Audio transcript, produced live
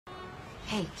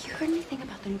Hey, you heard anything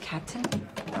about the new captain?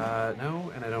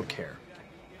 No, and I don't care.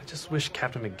 I just wish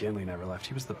Captain McGinley never left.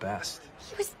 He was the best.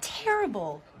 He was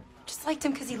terrible. Just liked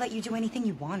him because he let you do anything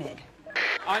you wanted.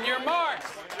 On your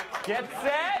marks, get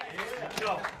set.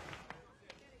 What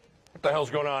the hell's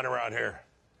going on around here?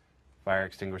 Fire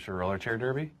extinguisher roller chair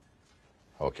derby?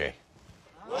 Okay.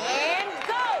 And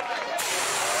go!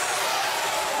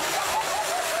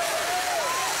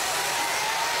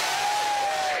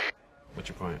 What's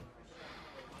your point?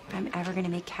 If I'm ever gonna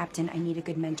make captain, I need a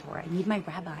good mentor. I need my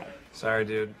rabbi. Sorry,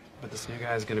 dude, but this new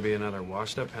guy is going to be another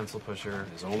washed-up pencil pusher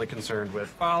who's only concerned with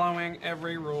following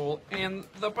every rule in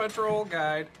the patrol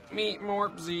guide. Meet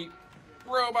Morp Z.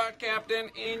 Robot Captain,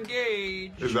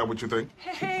 engage. Is that what you think?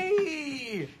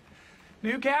 Hey!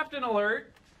 New captain alert.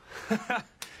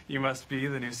 You must be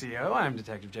the new CEO. I'm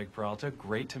Detective Jake Peralta.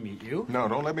 Great to meet you. No,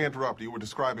 don't let me interrupt. You were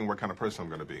describing what kind of person I'm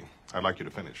going to be. I'd like you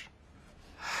to finish.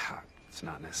 It's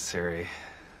not necessary.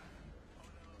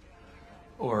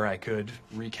 Or I could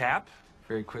recap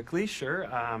very quickly, sure.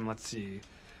 Let's see.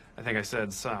 I think I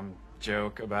said some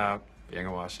joke about being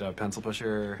a washed-up pencil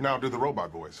pusher. Now do the robot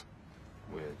voice.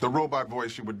 With The robot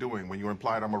voice you were doing when you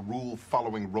implied I'm a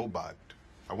rule-following robot.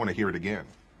 I want to hear it again.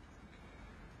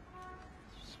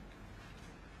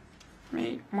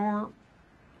 Meet more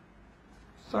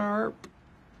Sarp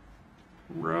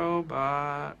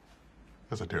robot.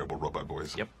 That's a terrible robot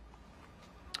voice. Yep.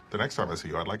 The next time I see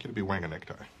you, I'd like you to be wearing a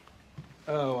necktie.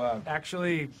 Oh,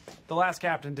 actually, the last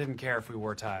captain didn't care if we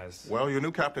wore ties. Well, your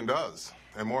new captain does.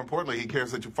 And more importantly, he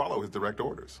cares that you follow his direct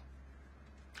orders.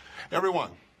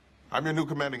 Everyone, I'm your new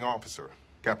commanding officer,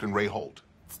 Captain Ray Holt.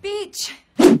 Speech!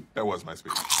 That was my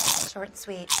speech. Short,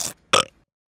 sweet.